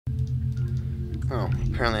Oh,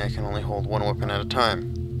 apparently I can only hold one weapon at a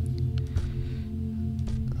time.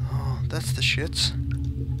 Oh, that's the shits.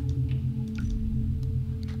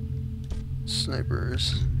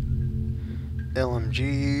 Snipers.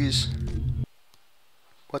 LMGs.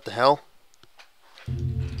 What the hell?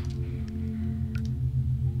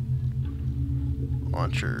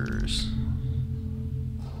 Launchers.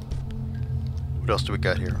 What else do we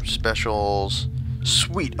got here? Specials.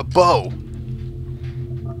 Sweet, a bow!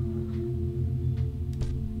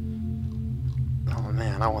 Oh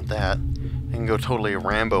man, I want that. I can go totally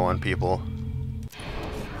Rambo on people.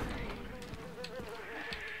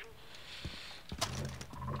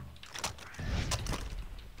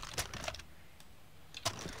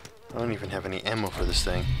 I don't even have any ammo for this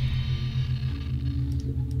thing.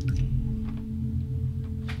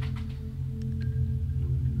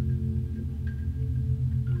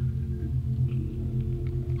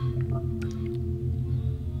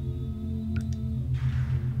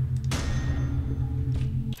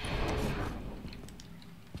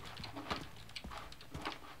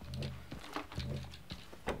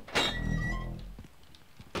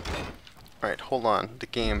 Alright, hold on. The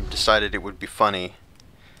game decided it would be funny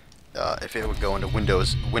if it would go into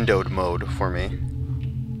windowed mode for me.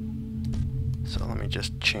 So let me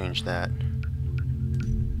just change that.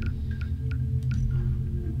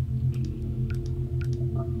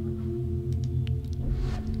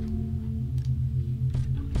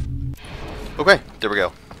 Okay, there we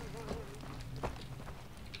go.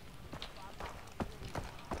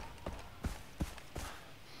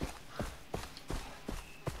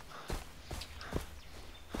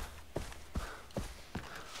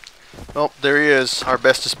 Oh, there he is, our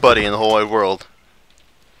bestest buddy in the whole wide world.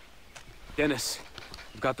 Dennis,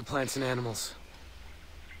 you've got the plants and animals.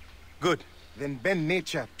 Good. Then bend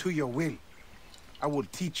nature to your will. I will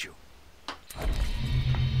teach you.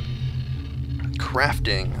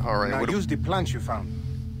 Crafting. Alright. Now use the plants you found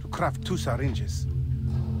to craft 2 syringes.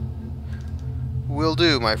 Will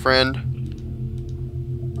do, my friend.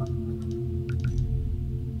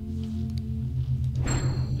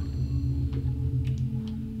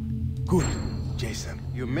 Good, Jason.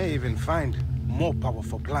 You may even find more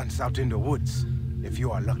powerful plants out in the woods, if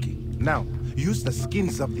you are lucky. Now, use the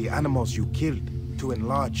skins of the animals you killed to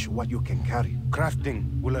enlarge what you can carry.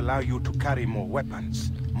 Crafting will allow you to carry more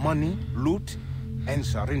weapons, money, loot, and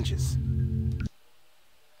syringes.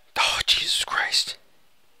 Oh, Jesus Christ.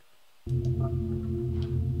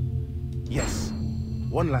 Yes.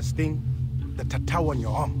 One last thing. The tattoo on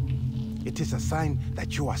your arm. It is a sign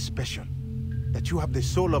that you are special. That you have the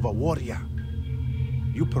soul of a warrior.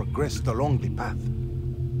 You progressed along the path.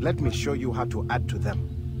 Let me show you how to add to them.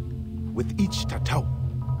 With each tattoo,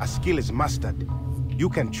 a skill is mastered. You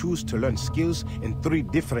can choose to learn skills in 3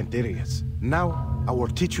 different areas. Now, I will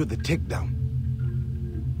teach you the takedown.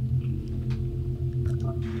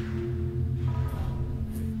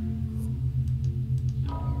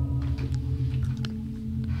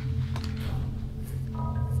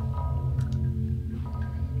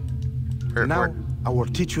 Now, I will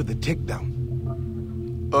teach you the takedown.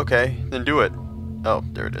 Okay, then do it. Oh,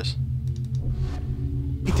 there it is.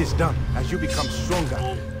 It is done. As you become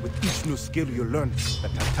stronger, with each new skill you learn, the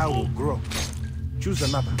tattoo will grow. Choose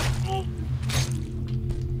another.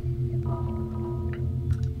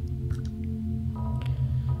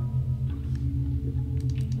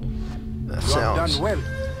 That You have sounds done well,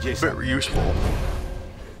 Jason. very useful.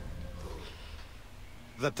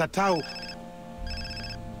 The tattoo.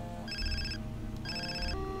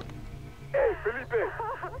 Hey, Felipe.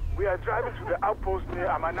 We are driving to the outpost near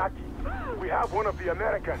Amanaki. We have one of the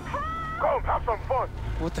Americans. Come, have some fun.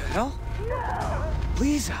 What the hell?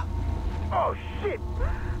 Lisa! Oh, shit.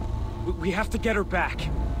 We have to get her back.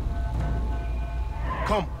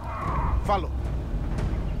 Come, follow.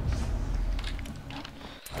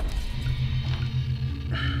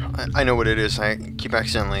 I know what it is. I keep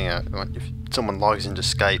accidentally, if someone logs into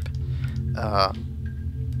Skype,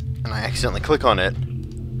 and I accidentally click on it,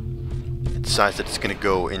 it decides that it's going to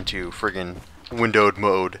go into friggin' windowed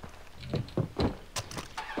mode.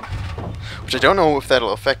 Which I don't know if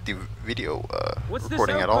that'll affect the video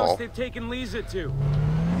recording at all. What's this outpost they've taken Lisa to?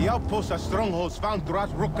 The outposts are strongholds found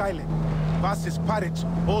throughout Rook Island. Fastest pirates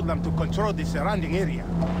hold them to control the surrounding area.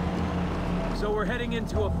 So we're heading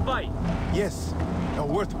into a fight. Yes, a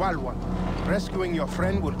worthwhile one. Rescuing your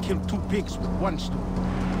friend will kill 2 pigs with 1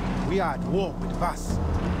 stone. We are at war with Vas.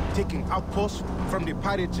 Taking outposts from the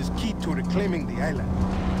pirates is key to reclaiming the island.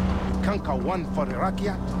 We conquer one for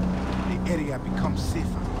Iraqiat, the area becomes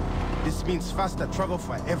safer. This means faster travel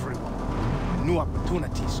for everyone, and new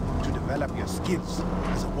opportunities to develop your skills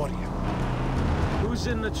as a warrior. Who's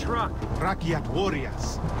Who's in the truck? Rakyat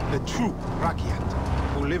warriors, the true Rakyat,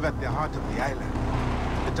 who live at the heart of the island.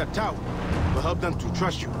 The Tatau will help them to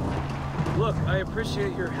trust you. Look, I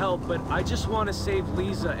appreciate your help, but I just want to save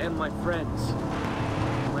Lisa and my friends.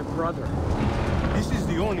 My brother. This is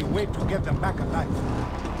the only way to get them back alive.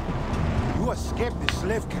 You escaped the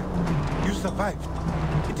slave camp. You survived.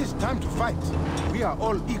 It is time to fight. We are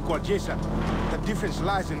all equal, Jason. The difference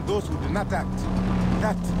lies in those who do not act.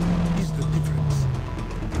 That is the difference.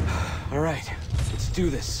 All right, let's do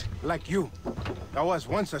this. Like you. I was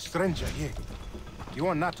once a stranger here. You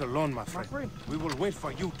are not alone, my friend. We will wait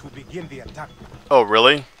for you to begin the attack. Oh,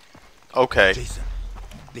 really? Okay. Jason,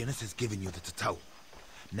 Dennis has given you the Tatau.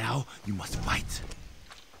 Now you must fight.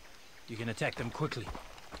 You can attack them quickly.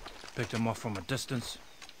 Pick them off from a distance,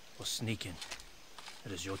 or sneak in.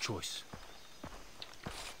 It is your choice.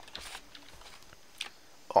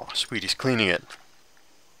 Oh, sweet, he's cleaning it.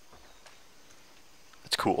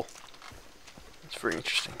 That's cool. That's very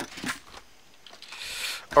interesting.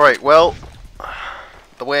 Alright, well,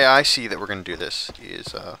 the way I see that we're going to do this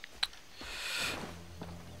is,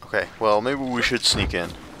 okay, well, maybe we should sneak in.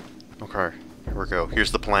 Okay, here we go.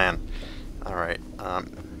 Here's the plan. Alright,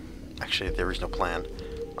 actually, there is no plan.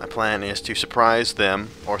 My plan is to surprise them,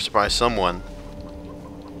 or surprise someone.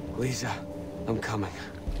 Lisa, I'm coming.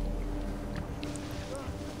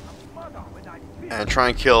 And try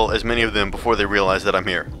and kill as many of them before they realize that I'm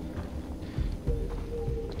here.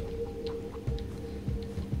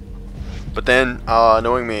 But then,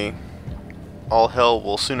 knowing me, all hell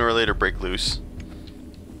will sooner or later break loose.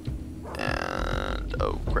 And,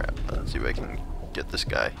 oh crap, let's see if I can get this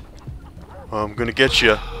guy. I'm gonna get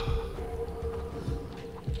you.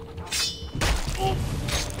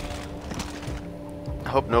 I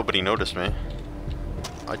hope nobody noticed me.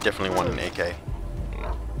 I definitely want an AK.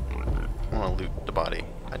 I want to loot the body.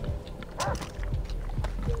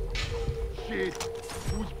 Shit,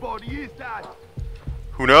 whose body is that?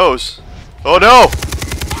 Who knows? Oh no!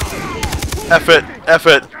 F it! F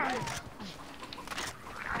it!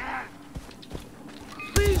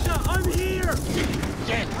 Lisa, I'm here!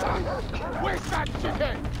 Where's that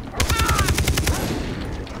shithead?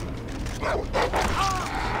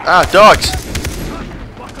 Ah, dogs!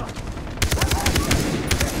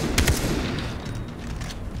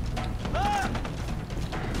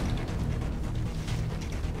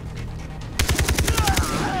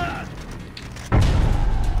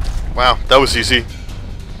 Wow, that was easy.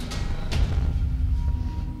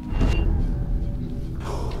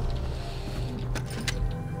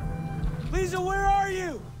 Lisa, where are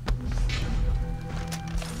you?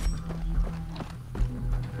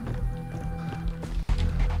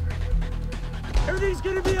 Everything's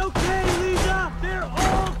gonna be okay, Lisa! They're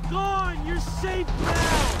all gone! You're safe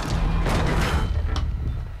now!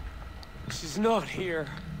 She's not here.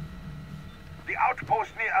 The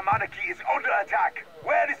outpost near Amanaki is under attack.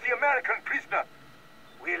 Where is the American prisoner?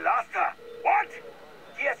 We lost her. What?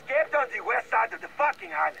 She escaped on the west side of the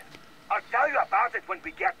fucking island. I'll tell you about it when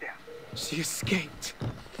we get there. She escaped.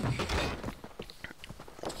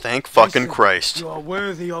 Thank fucking Christ. You are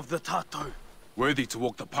worthy of the Tato. Worthy to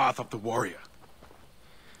walk the path of the warrior.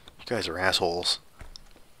 You guys are assholes.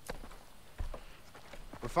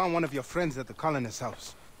 We found one of your friends at the colonist's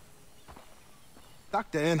house.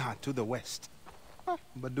 Dr. Earnhardt to the west.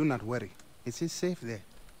 But do not worry. It is safe there.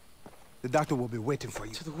 The doctor will be waiting for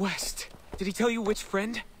you. To the west. Did he tell you which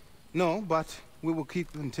friend? No, but we will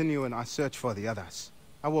keep continuing our search for the others.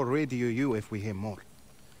 I will radio you if we hear more.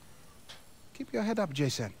 Keep your head up,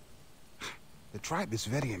 Jason. The tribe is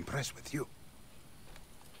very impressed with you.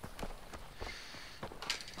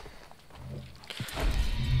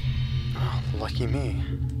 Oh, lucky me.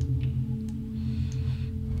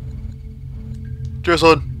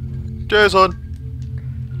 Jason! Jason!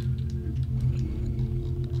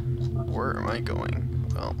 Where am I going?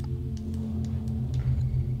 Well...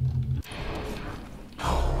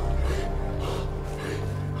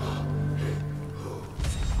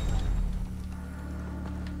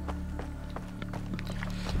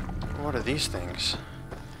 What are these things?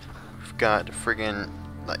 We've got a friggin'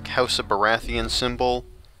 like House of Baratheon symbol.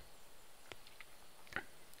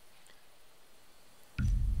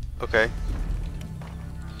 Okay.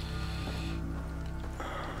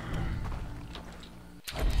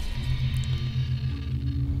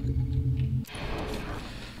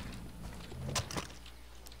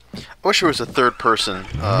 I wish there was a third-person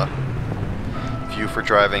view for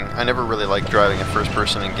driving. I never really liked driving in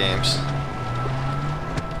first-person in games.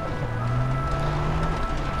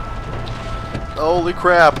 Holy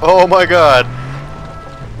crap! Oh my god!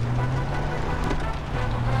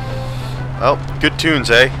 Well, good tunes,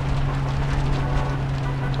 eh?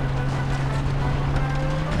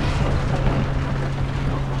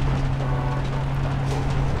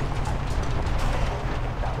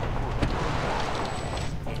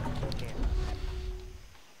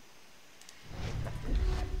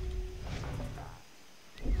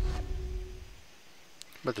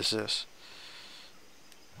 What is this?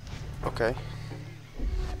 Okay.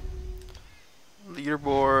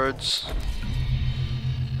 Leaderboards.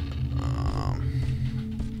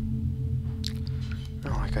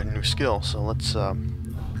 Oh, I got a new skill, so let's Oh,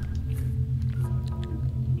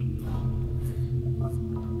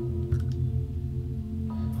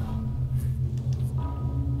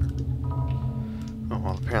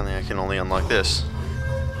 well, apparently I can only unlock this.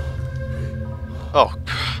 Oh.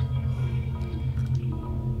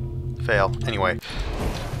 Fail. Anyway.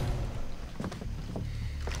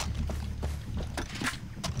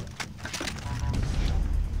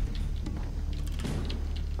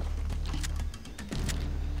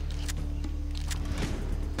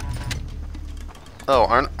 Oh,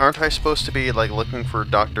 aren't I supposed to be, like, looking for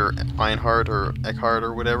Dr. Einhard or Eckhart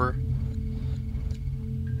or whatever?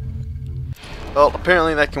 Well,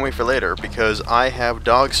 apparently that can wait for later, because I have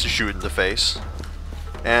dogs to shoot in the face.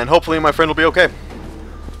 And hopefully my friend will be okay.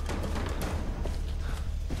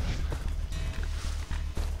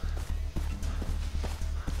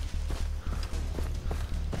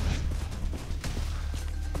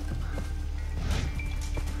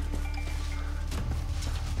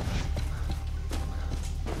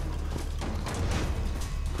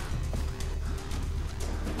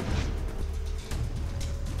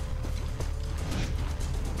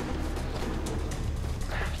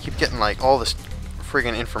 I keep getting, like, all this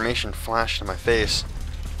friggin' information flashed in my face.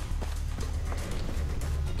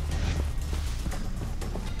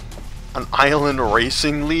 An island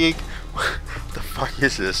racing league? What the fuck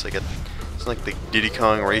is this? Like it's like the Diddy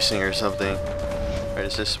Kong Racing or something. Right,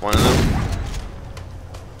 is this one of them?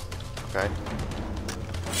 Okay.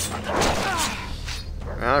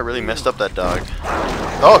 Man, I really messed up that dog.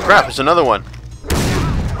 Oh crap, there's another one.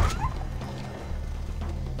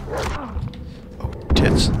 Oh,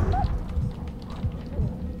 tits.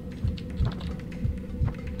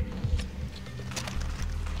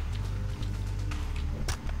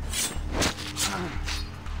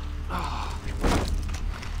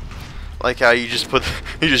 Like how you just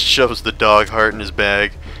he just shoves the dog heart in his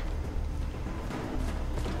bag.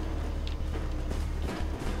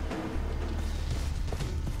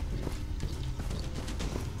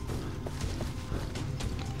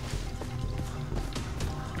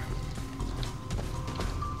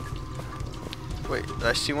 Wait, did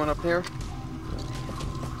I see one up there?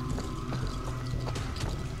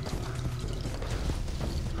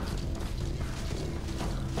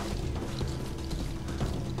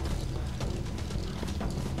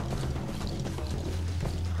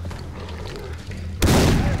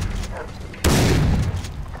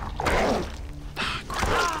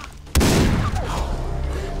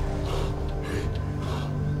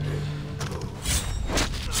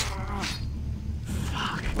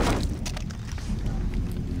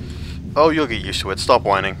 Oh, you'll get used to it. Stop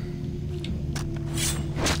whining.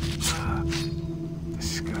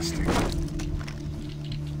 Disgusting.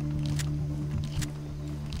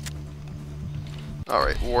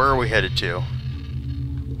 Alright, where are we headed to?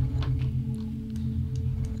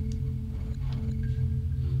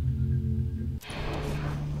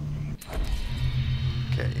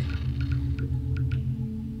 Okay.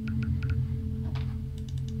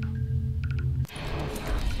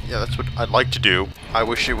 Yeah, that's what I'd like to do. I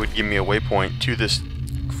wish it would give me a waypoint to this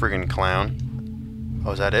friggin' clown.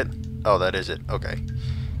 Oh, is that it? Oh, that is it. Okay.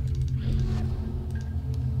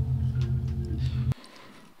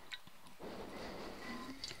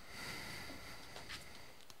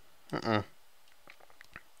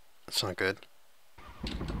 That's not good.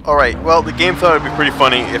 Alright, well, the game thought it would be pretty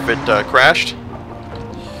funny if it crashed.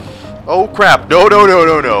 Oh, crap. No, no, no,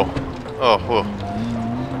 no, no. Oh, whoa.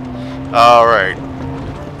 Alright.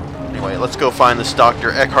 Anyway, let's go find this Dr.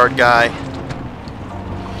 Eckhart guy.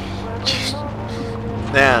 Jeez.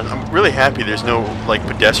 Man, I'm really happy there's no, like,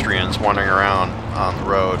 pedestrians wandering around on the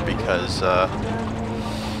road, because,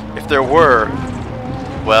 if there were,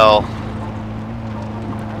 well,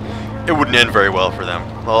 it wouldn't end very well for them.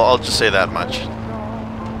 Well, I'll just say that much.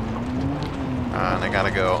 And I gotta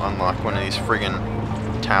go unlock one of these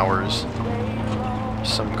friggin' towers.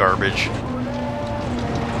 Some garbage.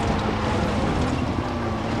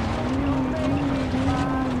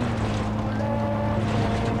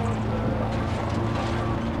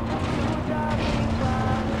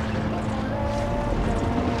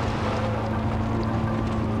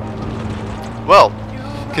 Well,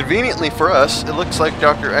 conveniently for us, it looks like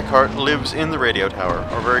Dr. Eckhart lives in the radio tower,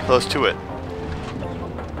 or very close to it.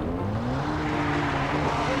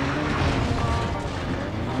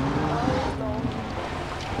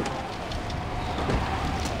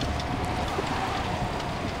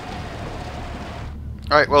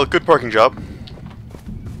 Alright, well, good parking job.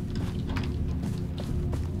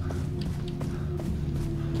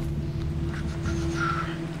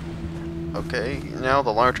 Okay, now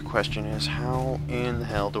the larger question is, how in the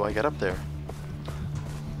hell do I get up there?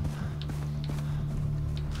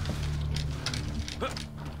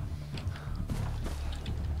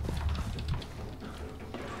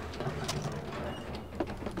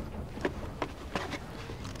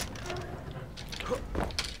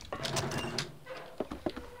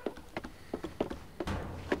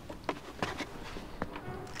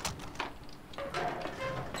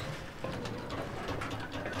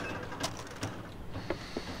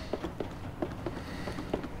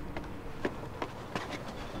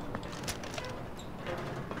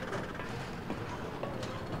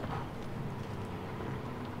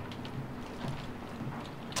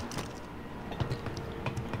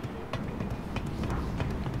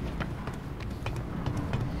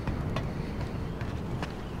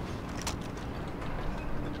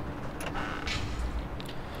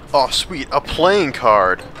 Oh, sweet, a playing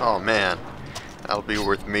card. Oh man, that'll be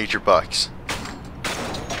worth major bucks.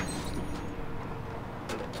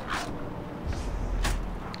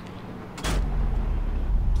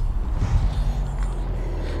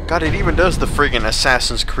 God, it even does the friggin'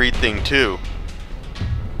 Assassin's Creed thing too.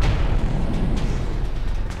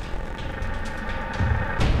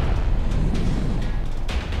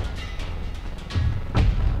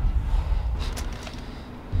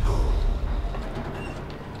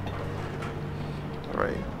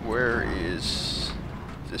 Alright, where is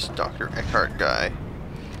this Dr. Eckhart guy?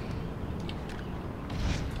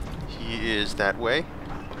 He is that way.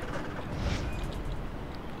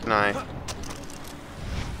 Can I...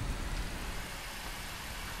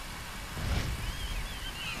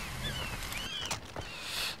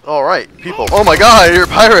 Alright, people. Oh my god, you're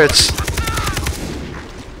pirates!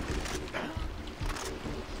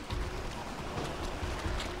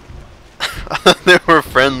 They were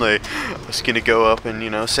friendly. I was gonna go up and, you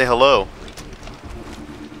know, say hello.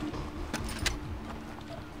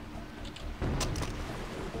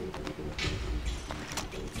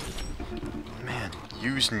 Man,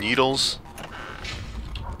 use needles?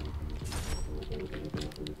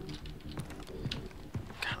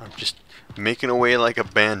 God, I'm just making away like a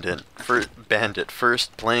bandit.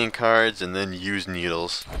 First playing cards and then use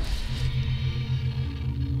needles.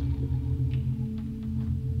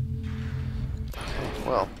 Okay,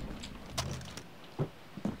 well,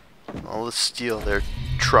 let's steal their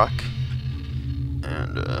truck.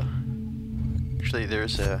 And actually,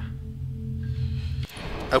 there's a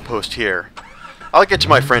outpost here. I'll get to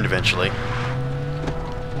my friend eventually.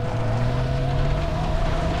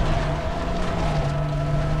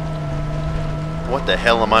 What the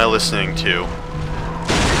hell am I listening to?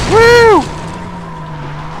 Woo!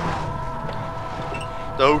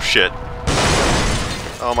 Oh shit.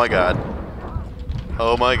 Oh my god.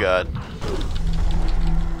 Oh my god.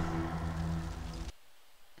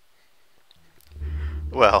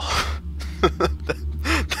 Well,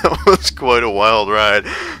 that was quite a wild ride.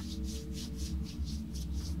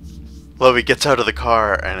 Lovey gets out of the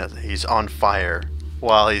car and he's on fire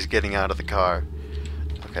while he's getting out of the car.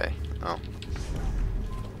 Okay, oh.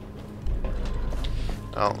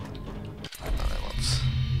 Oh. Alright, let's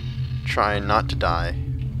try not to die.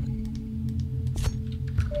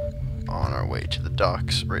 On our way to the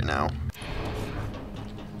docks right now.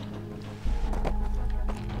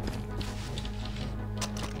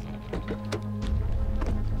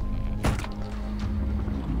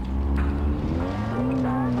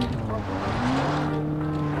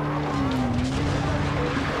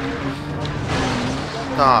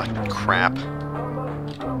 Ah, crap.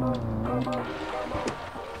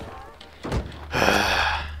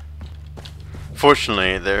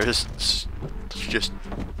 Fortunately, there's just,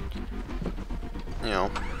 you know,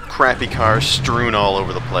 crappy cars strewn all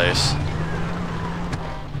over the place.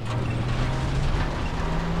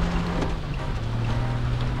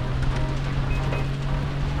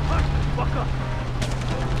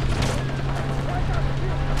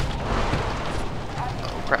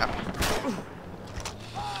 Oh, crap.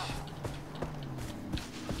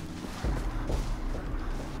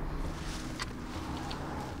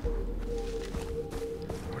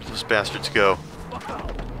 Where did those bastards go?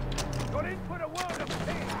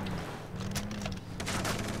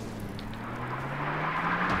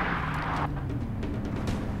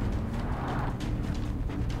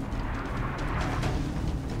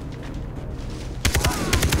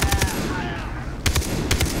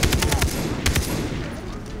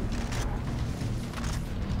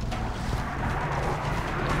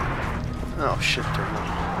 Oh shit,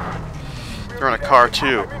 they're on a car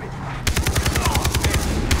too.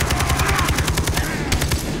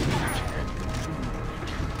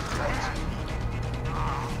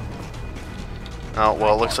 Oh,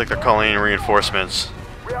 well, it looks like they're calling in reinforcements.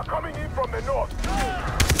 We are coming in from the north.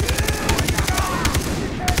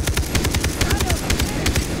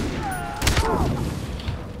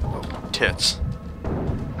 Oh, tits.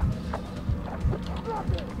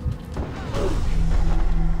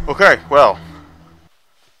 Okay, well.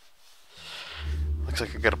 Looks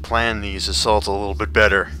like I gotta plan these assaults a little bit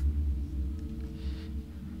better.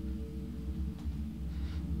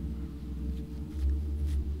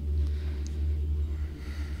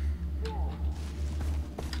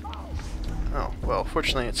 Oh, well,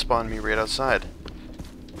 fortunately it spawned me right outside.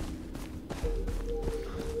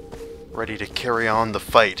 Ready to carry on the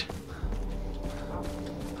fight.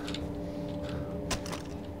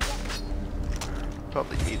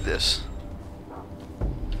 Probably need this.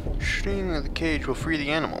 Shooting the cage will free the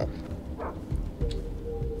animal.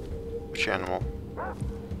 Which animal?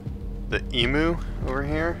 The emu over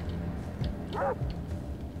here?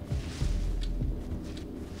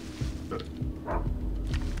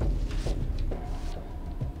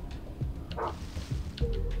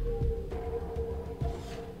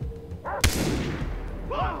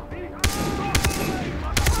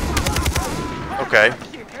 Okay.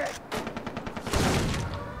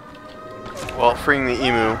 Well, freeing the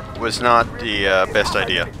emu was not the best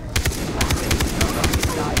idea.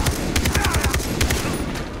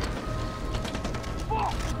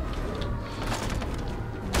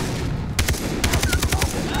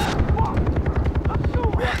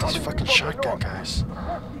 Man, these fucking shotgun guys.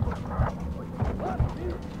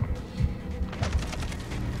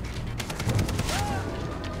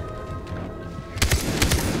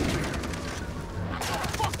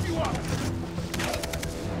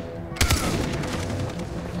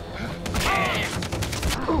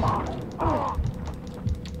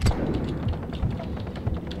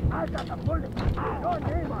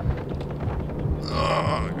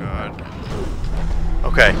 Oh god.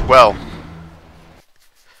 Okay, well.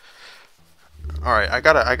 Alright, I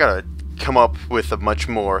gotta come up with a much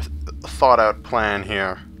more thought out plan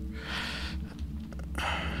here.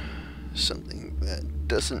 Something that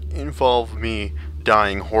doesn't involve me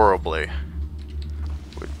dying horribly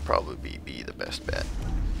would probably be the best bet.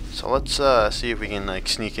 So let's see if we can like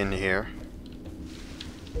sneak into here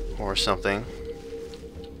or something.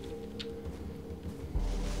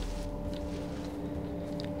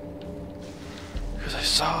 Because I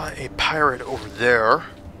saw a pirate over there,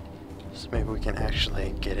 so maybe we can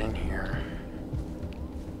actually get in here.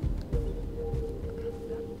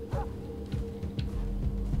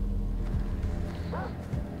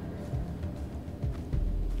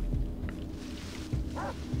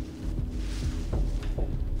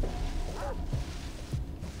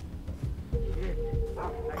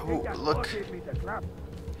 Oh, look.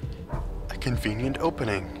 A convenient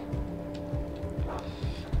opening.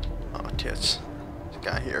 Oh, tits. There's a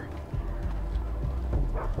guy here.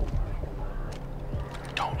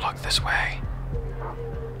 Don't look this way.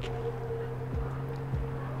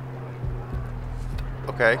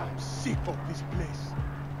 Okay. I'm sick of this place.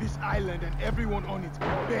 This island and everyone on it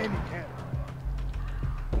barely care.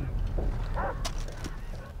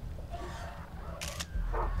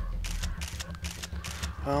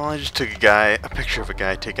 Well, I just took a picture of a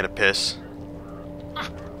guy taking a piss. Ah,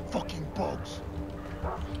 fucking bugs.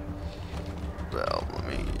 Well, let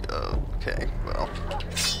me, okay, well.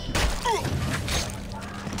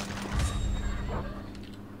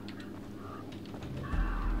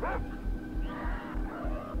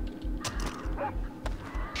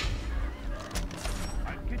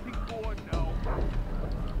 I'm getting bored now.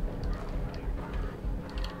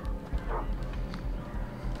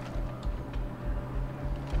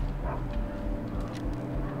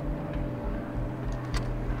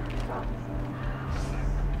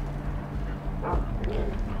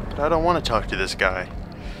 But I don't want to talk to this guy.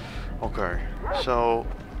 Okay, so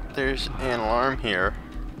there's an alarm here.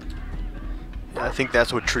 And I think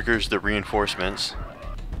that's what triggers the reinforcements.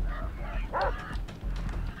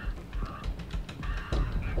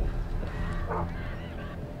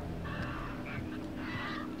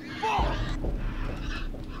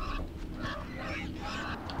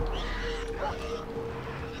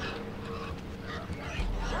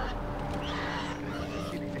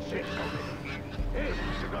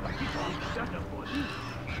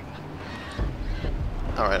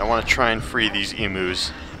 Alright, I want to try and free these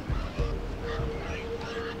emus.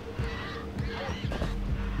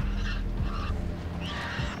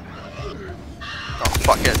 Oh,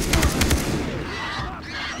 fuck it.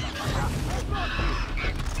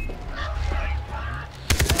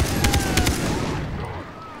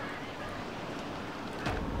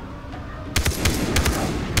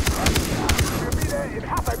 We'll be there in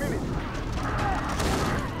half a minute.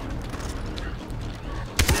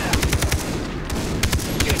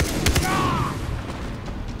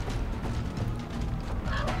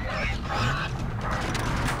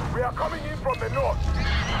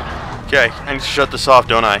 Okay, I need to shut this off,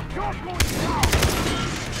 don't I?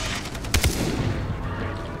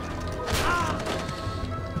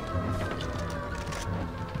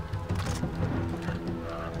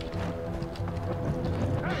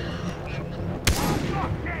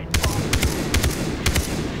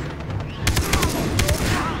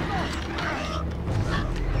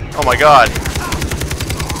 Oh my god.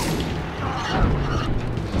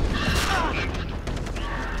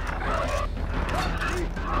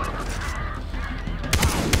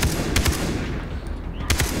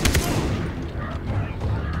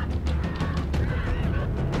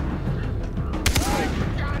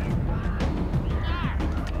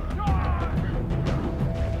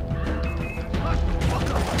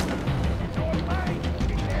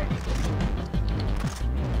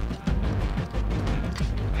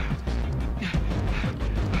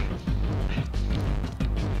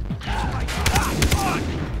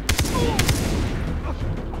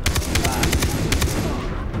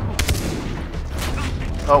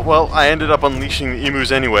 Oh, well, I ended up unleashing the emus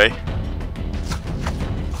anyway.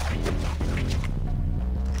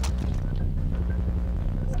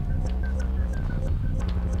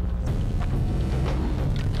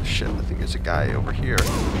 Shit, I think there's a guy over here.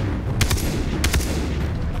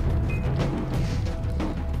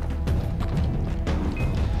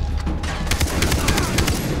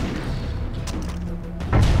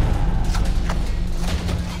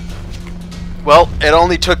 Well, it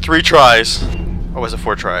only took 3 tries. Or was it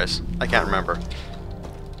 4 tries? I can't remember.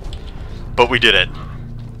 But we did it.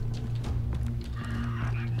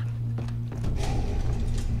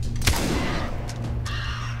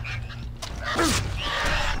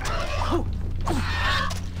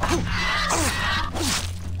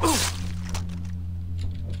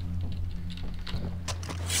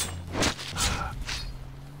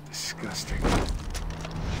 Disgusting.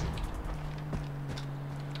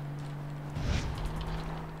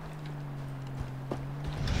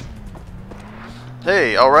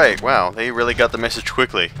 Hey, alright, wow, they really got the message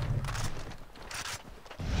quickly.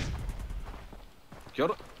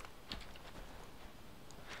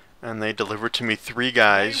 And they delivered to me 3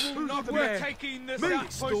 guys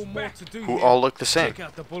Still more to do who here. all look the same. Check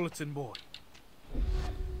out the bulletin board.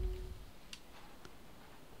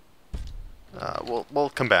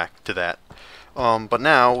 We'll come back to that. But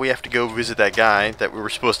now we have to go visit that guy that we were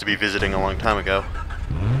supposed to be visiting a long time ago.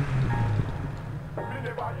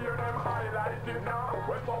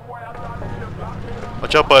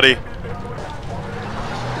 Watch out, buddy.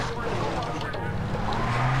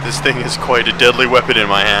 This thing is quite a deadly weapon in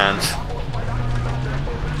my hands.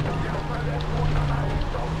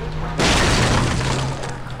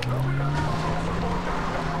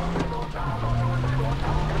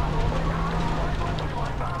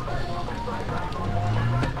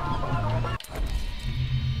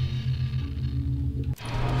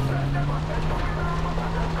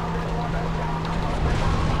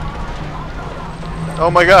 Oh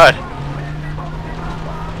my god!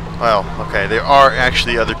 Well, okay, there are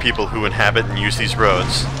actually other people who inhabit and use these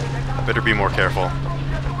roads. I better be more careful.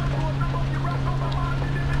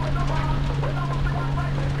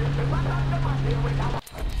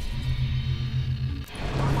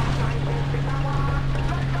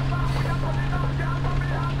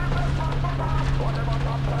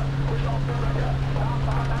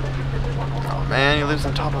 Oh man, he lives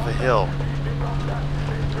on top of a hill.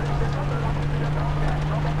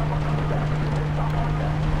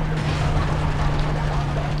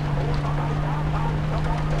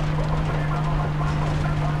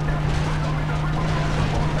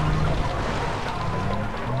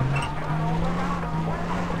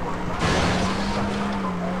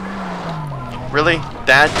 Really?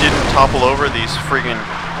 That didn't topple over these friggin...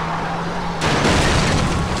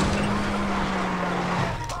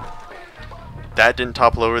 That didn't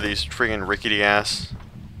topple over these friggin' rickety ass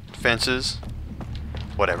fences?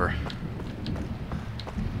 Whatever.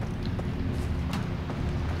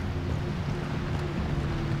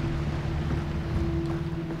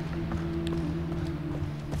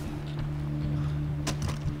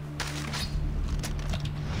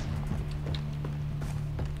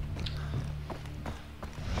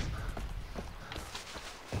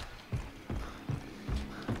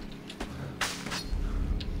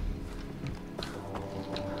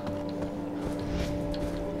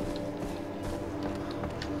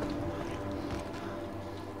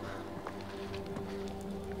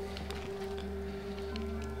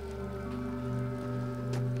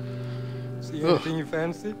 See anything you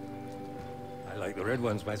fancy? I like the red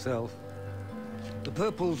ones myself. The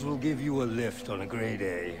purples will give you a lift on a grey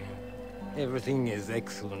day. Everything is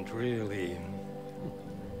excellent, really.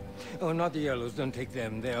 Oh, not the yellows. Don't take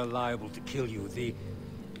them. They are liable to kill you. The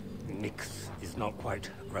mix is not quite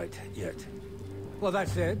right yet. Well, that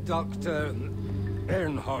said, Dr.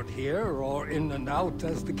 Earnhardt here, or in and out,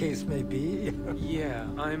 as the case may be. Yeah,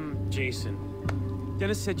 I'm Jason.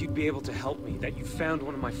 Dennis said you'd be able to help me, that you found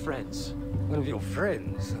one of my friends. One of your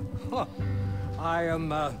friends? Huh. I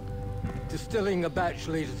am, distilling a batch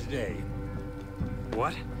later today.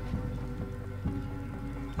 What?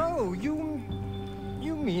 Oh, you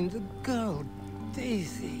mean the girl,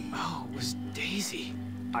 Daisy. Oh, it was Daisy.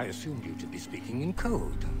 I assumed you to be speaking in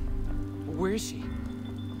code. Where is she?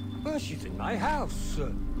 Well, she's in my house.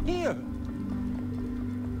 Here.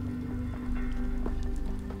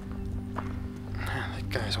 That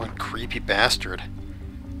guy's one creepy bastard.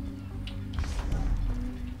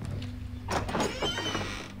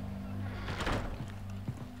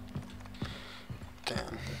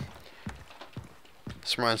 Damn.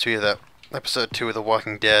 This reminds me of that episode 2 of The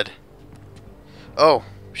Walking Dead. Oh,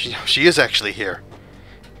 she is actually here.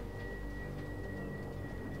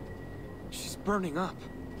 She's burning up.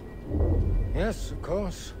 Yes, of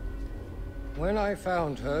course. When I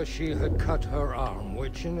found her, she had cut her arm,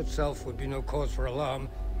 which in itself would be no cause for alarm,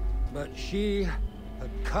 but she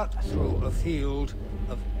had cut through a field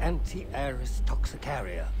of Anti-Aris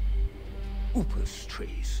toxicaria, copious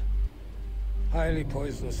trees. Highly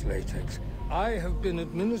poisonous latex. I have been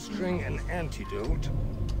administering an antidote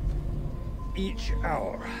each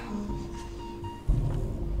hour.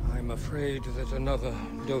 I'm afraid that another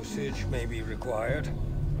dosage may be required.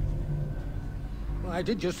 Well, I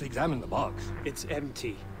did just examine the box. It's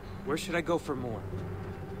empty. Where should I go for more?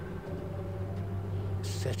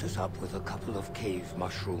 Set us up with a couple of cave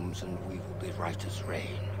mushrooms and we will be right as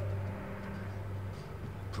rain.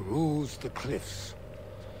 Peruse the cliffs.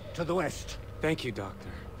 To the west. Thank you, Doctor.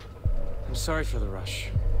 I'm sorry for the rush.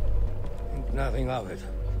 Think nothing of it.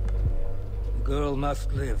 The girl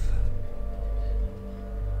must live.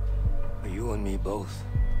 For you and me both.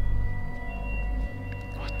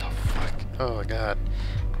 What the fuck? Oh my god.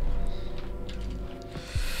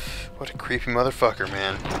 What a creepy motherfucker,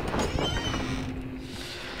 man.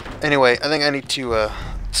 Anyway, I think I need to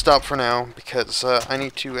stop for now because I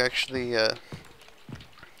need to actually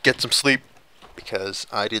get some sleep because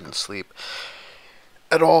I didn't sleep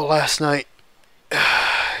at all last night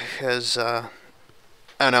because I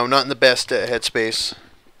don't know, not in the best headspace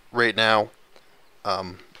right now.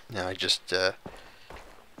 I just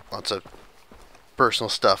lots of personal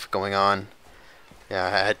stuff going on. Yeah, I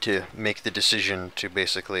had to make the decision to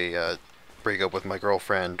basically break up with my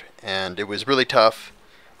girlfriend, and it was really tough,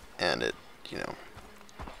 and it,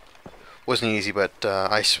 wasn't easy, but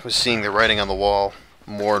I was seeing the writing on the wall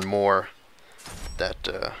more and more that,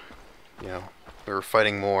 we were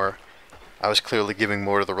fighting more. I was clearly giving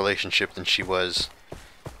more to the relationship than she was.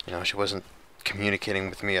 She wasn't communicating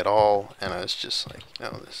with me at all, and I was just like,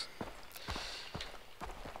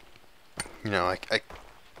 I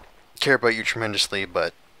care about you tremendously,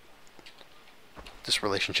 but this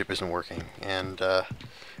relationship isn't working, and it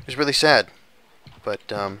was really sad. But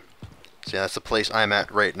so yeah, that's the place I'm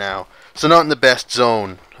at right now. So not in the best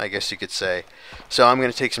zone, I guess you could say. So I'm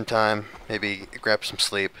gonna take some time, maybe grab some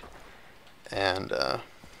sleep, and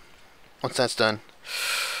once that's done,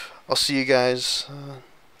 I'll see you guys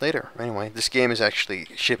later. Anyway, this game is actually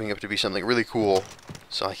shaping up to be something really cool,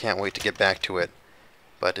 so I can't wait to get back to it.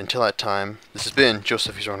 But until that time, this has been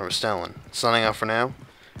Joseph He's Running with Stalin, signing off for now,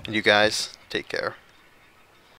 and you guys, take care.